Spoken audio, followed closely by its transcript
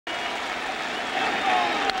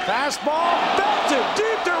Fastball belted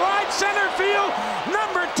deep to right center field.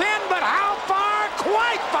 Number 10, but how far?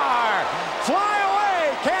 Quite far. Fly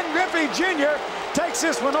away. Ken Griffey Jr. takes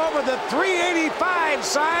this one over the 385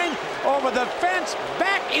 sign, over the fence,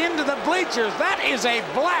 back into the bleachers. That is a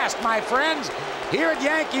blast, my friends, here at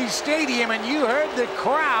Yankee Stadium, and you heard the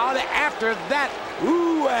crowd after that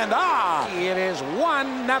ooh and ah. It is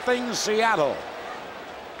 1-0 Seattle.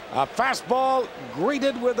 A fastball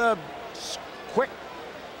greeted with a quick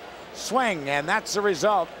swing, and that's the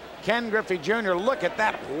result. Ken Griffey Jr., look at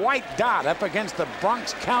that white dot up against the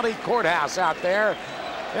Bronx County Courthouse out there.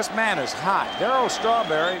 This man is hot. Darryl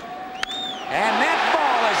Strawberry. And that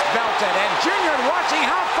ball is belted. And Jr. watching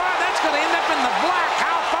how far that's going to end up in the black.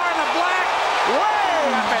 How far in the black?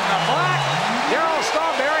 Way up in the black. Darryl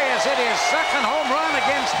Strawberry has hit his second home run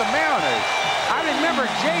against the Mariners. I remember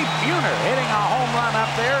Jay Buhner hitting a home run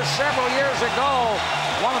up there several years ago.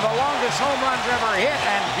 One of the longest home runs ever hit,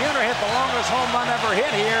 and Buhner hit the longest home run ever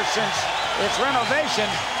hit here since its renovation.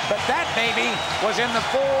 But that baby was in the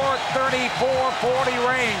 430, 440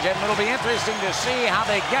 range, and it'll be interesting to see how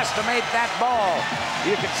they guesstimate that ball.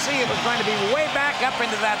 You could see it was going to be way back up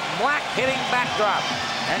into that black hitting backdrop,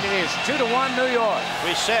 and it is 2-1 New York.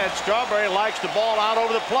 We said Strawberry likes the ball out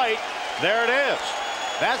over the plate. There it is.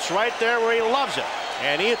 That's right there where he loves it.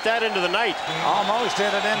 And he hit that into the night. Almost hit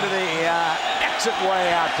it into the exit way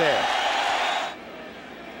out there.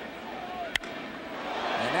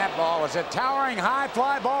 And that ball was a towering high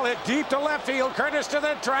fly ball hit deep to left field. Curtis to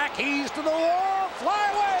the track. He's to the wall. Fly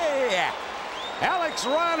away. Alex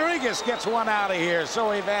Rodriguez gets one out of here. So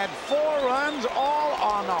we've had 4 runs, all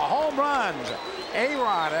on the home runs.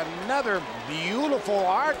 A-Rod, another beautiful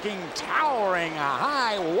arcing, towering,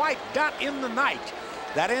 high white dot in the night.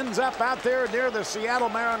 That ends up out there near the Seattle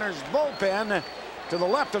Mariners bullpen, to the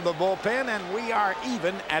left of the bullpen, and we are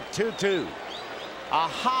even at 2-2. A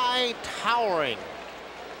high towering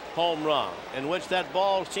home run in which that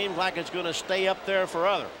ball seems like it's going to stay up there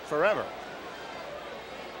forever.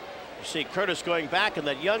 You see Curtis going back, and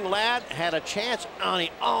that young lad had a chance, and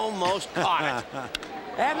he almost caught it.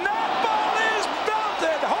 And that ball is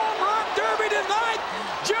belted. Home run derby tonight.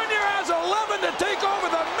 Junior has 11 to take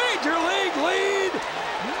over the major league lead.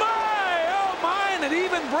 My, oh my, and it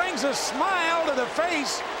even brings a smile to the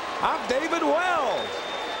face of David Wells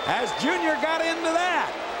as Junior got into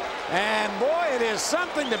that. And boy, it is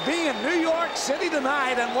something to be in New York City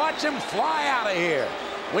tonight and watch him fly out of here.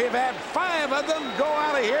 We've had 5 of them go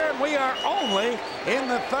out of here, and we are only in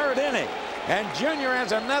the 3rd inning. And Junior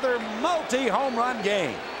has another multi-home run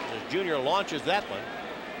game. As Junior launches that one,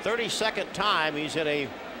 32nd time he's hit a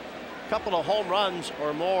couple of home runs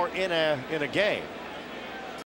or more in a game.